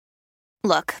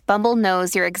Look, Bumble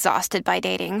knows you're exhausted by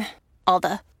dating. All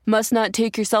the must not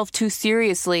take yourself too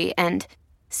seriously and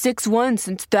 6'1"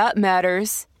 since that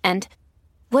matters. And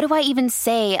what do I even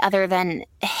say other than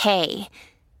hey?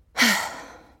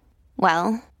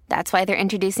 Well, that's why they're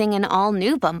introducing an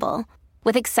all-new Bumble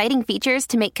with exciting features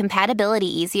to make compatibility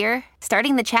easier,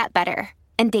 starting the chat better,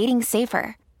 and dating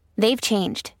safer. They've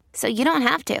changed, so you don't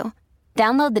have to.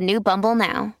 Download the new Bumble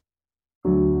now.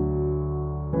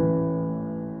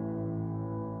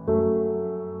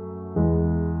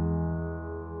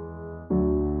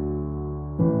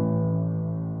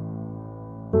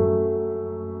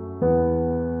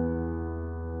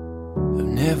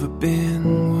 Never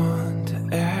been one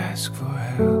to ask for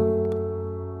help.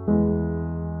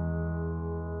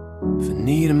 If I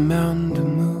need a mountain to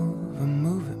move, I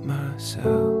move it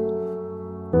myself.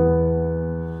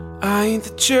 I ain't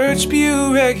the church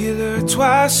pew regular,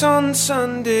 twice on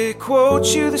Sunday,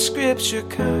 quote you the scripture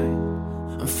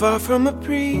kind. I'm far from a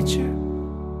preacher,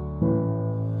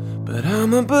 but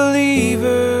I'm a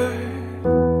believer.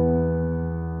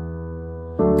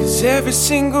 'Cause every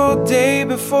single day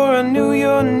before I knew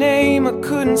your name, I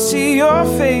couldn't see your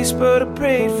face, but I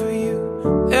prayed for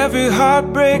you. Every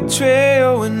heartbreak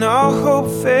trail when all hope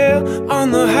failed,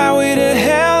 on the highway to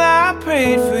hell I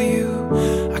prayed for you.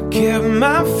 I kept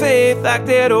my faith like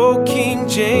that old King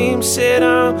James said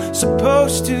I'm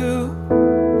supposed to.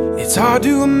 It's hard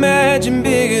to imagine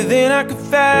bigger than I could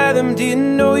fathom.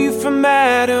 Didn't know you from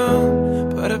Adam,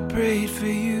 but I prayed for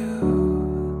you.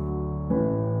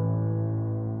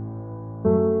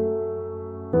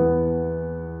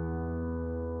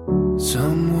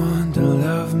 Someone to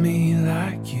love me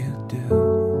like you do.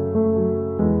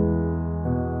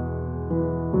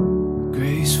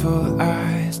 Graceful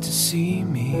eyes to see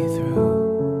me through.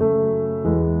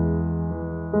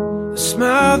 A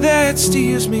smile that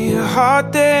steals me, a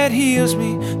heart that heals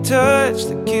me, touch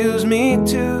that kills me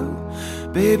too.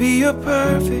 Baby, you're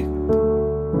perfect.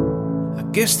 I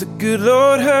guess the good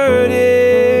Lord heard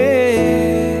it.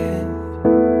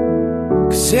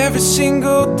 'Cause every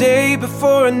single day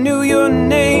before I knew your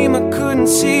name, I couldn't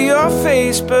see your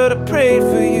face, but I prayed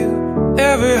for you.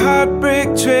 Every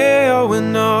heartbreak trail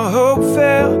when all hope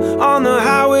fell, on the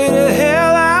highway to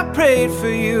hell I prayed for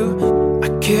you. I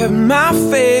kept my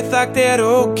faith like that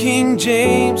old King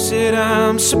James said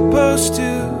I'm supposed to.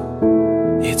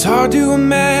 It's hard to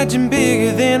imagine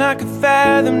bigger than I could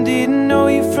fathom. Didn't know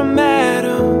you from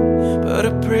Adam, but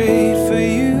I prayed for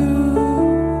you.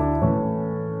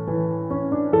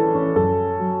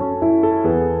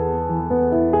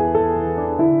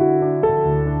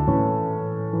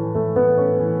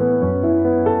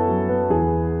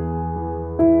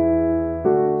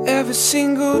 Every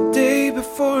single day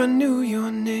before I knew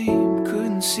your name,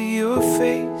 couldn't see your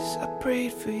face, I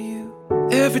prayed for you.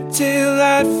 Every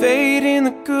taillight fade in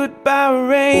the goodbye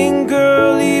rain,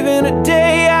 girl, even a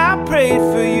day I prayed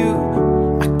for you.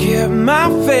 I kept my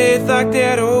faith like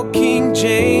that old King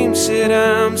James said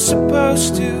I'm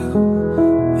supposed to.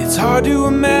 It's hard to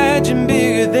imagine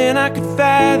bigger than I could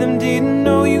fathom. Didn't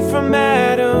know you from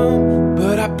Adam,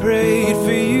 but I prayed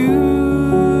for you.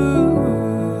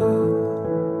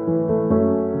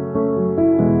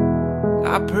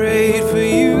 I prayed for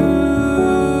you.